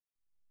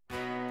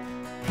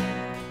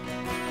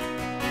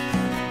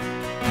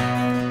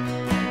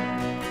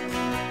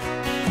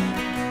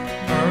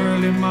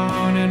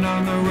morning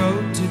on the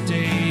road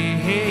today.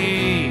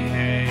 Hey,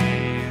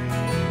 hey.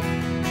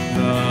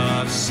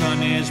 The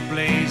sun is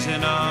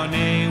blazing on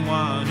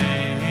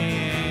A1A.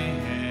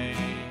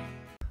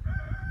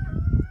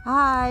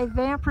 Hi,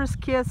 Vampir's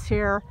Kiss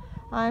here.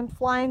 I'm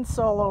flying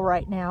solo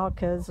right now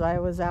because I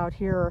was out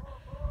here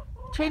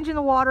changing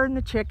the water in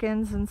the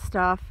chickens and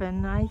stuff,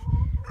 and I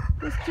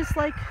was just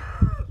like,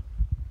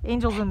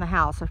 angels in the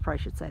house, I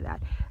probably should say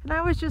that. And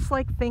I was just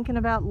like thinking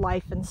about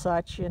life and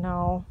such, you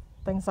know,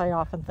 things I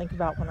often think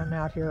about when I'm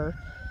out here,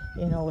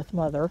 you know, with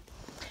Mother.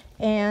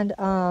 And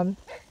I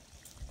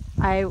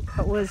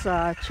was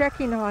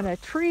checking on a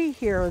tree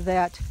here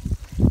that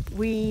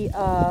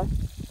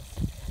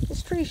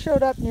this tree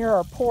showed up near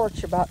our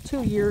porch about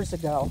 2 years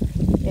ago.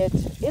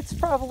 It's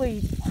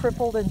probably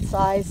tripled in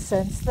size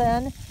since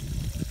then.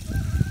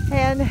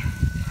 And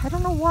I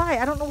don't know why,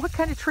 I don't know what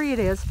kind of tree it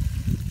is,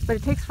 but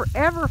it takes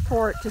forever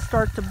for it to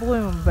start to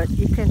bloom, but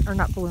you can, or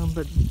not bloom,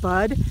 but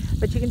bud,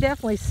 but you can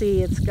definitely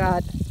see it's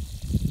got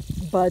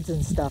buds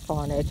and stuff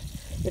on it.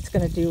 It's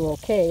going to do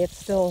okay. It's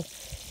still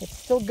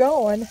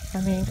going. I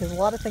mean, because a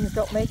lot of things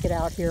don't make it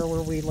out here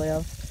where we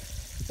live.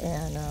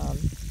 And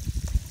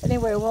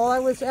anyway, while I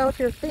was out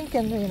here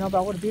thinking, you know,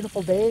 about what a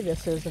beautiful day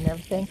this is and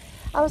everything,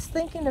 I was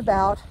thinking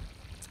about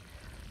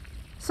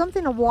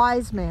something a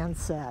wise man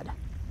said.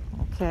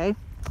 Okay,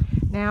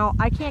 now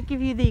I can't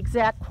give you the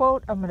exact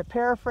quote. I'm going to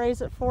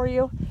paraphrase it for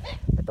you.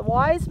 But the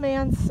wise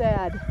man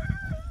said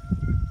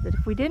that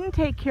if we didn't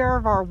take care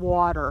of our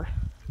water,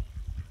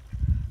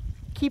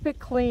 keep it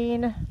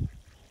clean,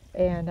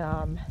 and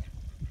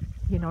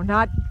you know,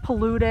 not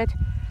pollute it,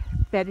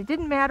 that it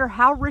didn't matter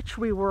how rich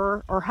we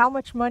were or how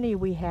much money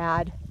we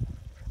had,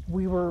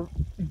 we were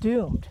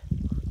doomed.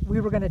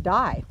 We were going to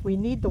die. We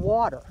need the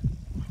water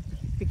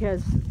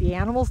because the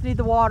animals need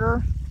the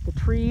water, the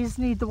trees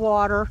need the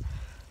water,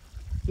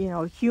 you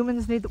know,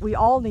 humans need, we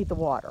all need the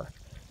water.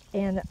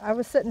 And I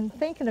was sitting and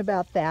thinking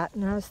about that,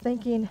 and I was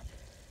thinking,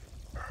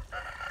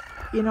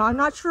 you know, I'm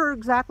not sure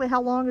exactly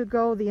how long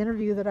ago the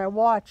interview that I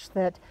watched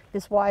that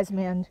this wise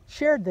man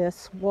shared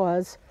this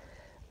was,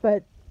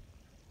 but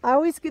I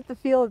always get the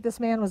feel that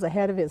this man was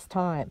ahead of his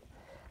time.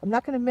 I'm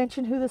not going to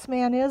mention who this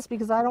man is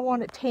because I don't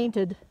want it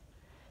tainted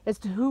as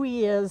to who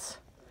he is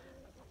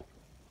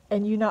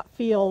and you not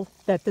feel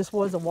that this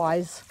was a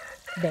wise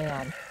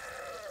man.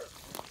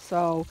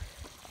 So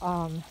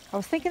I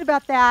was thinking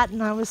about that,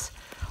 and I was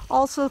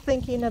also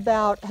thinking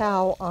about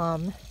how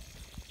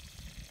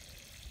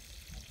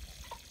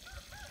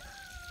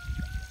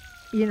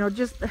you know,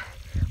 just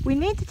we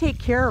need to take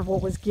care of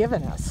what was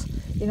given us.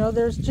 You know,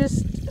 there's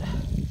just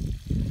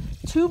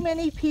too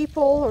many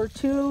people or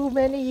too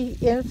many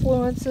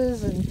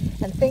influences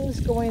and things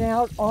going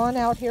on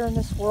out here in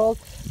this world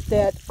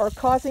that are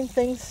causing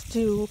things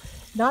to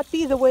not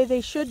be the way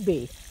they should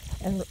be.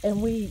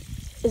 And we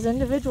as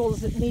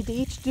individuals need to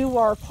each do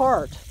our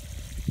part,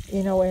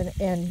 you know, and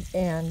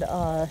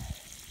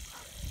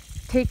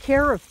take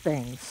care of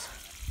things.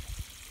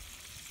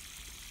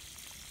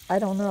 I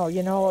don't know,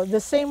 you know,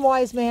 the same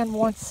wise man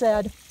once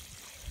said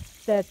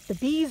that the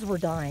bees were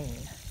dying.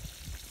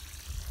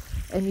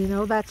 And you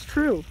know, that's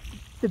true.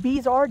 The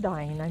bees are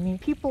dying. I mean,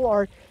 people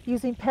are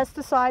using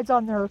pesticides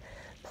on their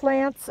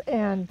plants,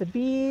 and the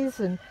bees,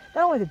 and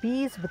not only the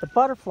bees, but the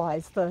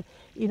butterflies, the,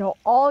 you know,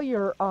 all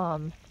your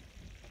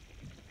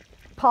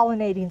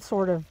pollinating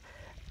sort of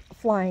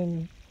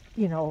flying,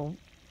 you know,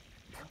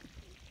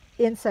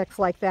 insects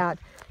like that,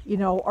 you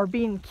know, are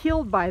being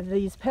killed by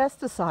these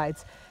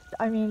pesticides.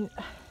 I mean,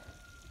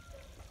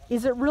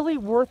 is it really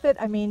worth it?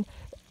 I mean,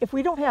 if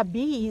we don't have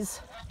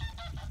bees,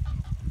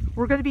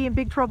 we're going to be in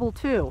big trouble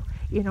too,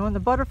 you know, and the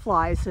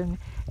butterflies and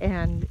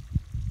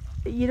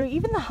you know,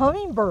 even the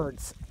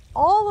hummingbirds,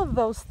 all of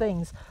those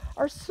things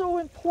are so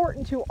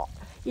important to,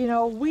 you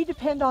know, we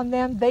depend on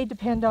them, they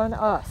depend on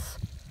us,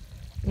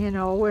 you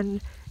know, and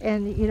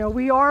you know,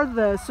 we are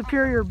the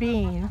superior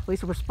being, at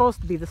least we're supposed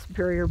to be the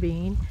superior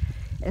being,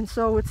 and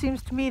so it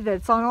seems to me that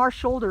it's on our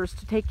shoulders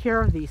to take care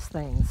of these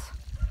things.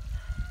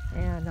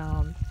 And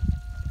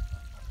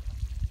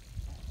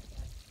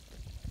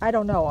I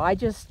don't know, I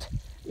just,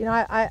 you know,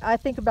 I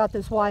think about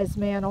this wise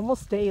man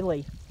almost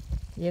daily,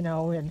 you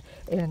know, and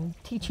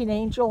teaching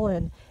Angel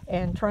and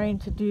trying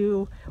to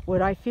do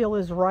what I feel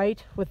is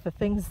right with the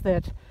things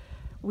that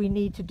we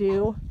need to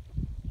do.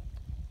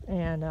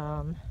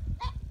 And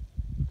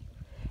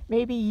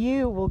maybe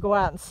you will go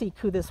out and seek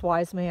who this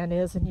wise man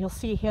is, and you'll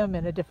see him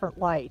in a different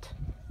light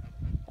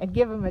and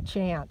give him a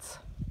chance.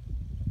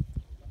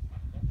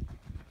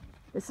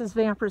 This is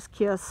Vampir's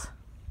Kiss.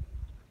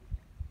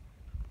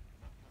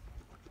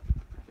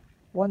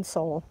 One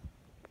soul.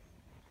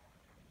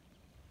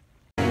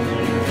 So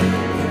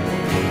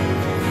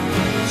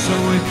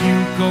if you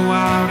go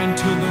out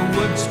into the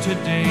woods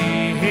today,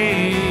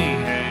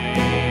 hey,